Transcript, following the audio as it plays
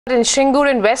In Singur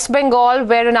in West Bengal,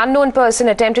 where an unknown person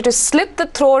attempted to slit the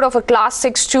throat of a class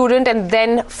 6 student and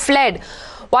then fled.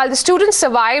 While the student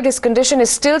survived, his condition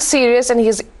is still serious and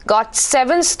he's got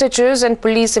 7 stitches, and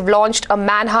police have launched a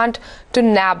manhunt to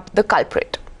nab the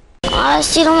culprit.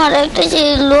 আসছিলাম আর একটা যে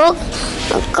লোক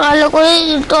কালো করে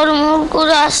টলমল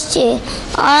করে আসছে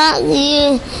আর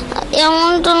এমন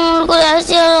টলমল করে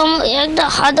আসছে আর একটা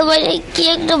হাত বাইরে কি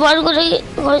একটা বার করে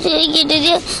কেটে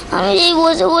দিয়ে আমি যেই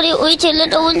বসে পড়ি ওই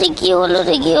ছেলেটা বলছে কি হলো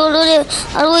রে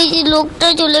আর ওই যে লোকটা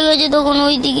চলে গেছে তখন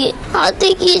ওই দিকে হাতে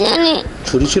কি জানি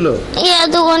ছুরি ছিল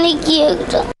এতখানি কি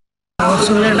একটা ওর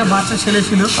সঙ্গে একটা বাচ্চা ছেলে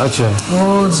ছিল। আচ্ছা, ও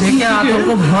দেখে আতঙ্ক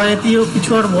ভয়েতেও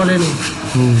কিছু আর বলেনি।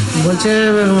 বলছে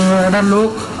একটা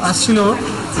লোক আসছিল,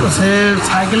 সে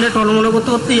সাইকেলে টলমলো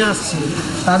করতেই আসছে,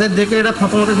 তাদের দেখে এটা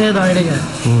থতমতো খেয়ে দাঁড়িয়ে যায়।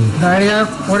 দাঁড়িয়ে যাওয়ার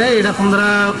পরে এটা তোমরা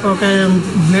ওকে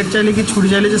ব্লেড চাইলে কি ছুরি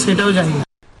চাইলে সেটাও জানি না।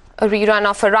 A rerun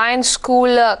of a Ryan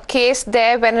school case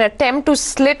there when an attempt to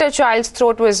slit a child's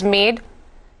throat was made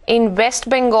in West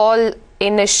Bengal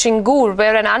in Singur,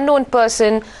 where an unknown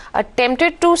person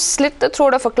attempted to slit the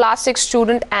throat of a class 6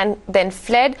 student and then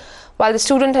fled. While the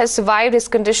student has survived, his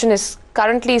condition is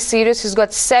currently serious. He's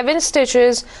got 7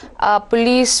 stitches.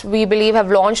 Police, we believe,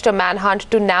 have launched a manhunt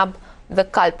to nab the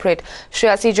culprit.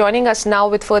 Shreyasi joining us now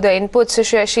with further input. So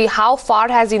Shreyasi, how far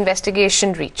has the investigation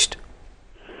reached?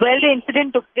 Well, the incident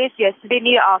took place yesterday in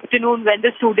the afternoon when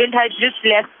the student had just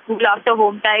left school after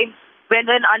home time, when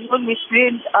an unknown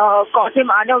miscreant caught him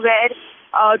unaware,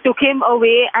 took him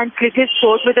away and slit his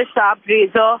throat with a sharp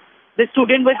razor. The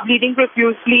student was bleeding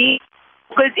profusely.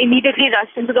 Locals immediately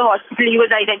rushed into the hospital. He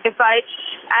was identified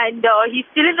and he's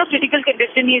still in a critical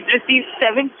condition. He's received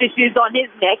 7 stitches on his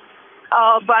neck,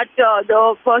 but the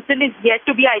person is yet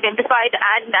to be identified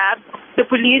and nabbed. The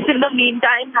police in the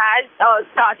meantime has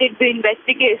started the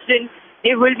investigation.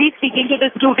 They will be speaking to the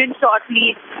student shortly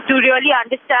to really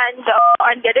understand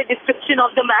and get a description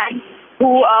of the man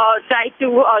who tried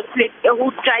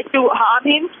to harm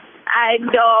him.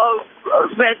 And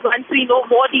once we know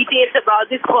more details about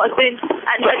this person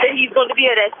and whether he's going to be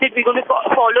arrested, we're going to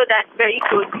follow that very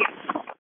closely.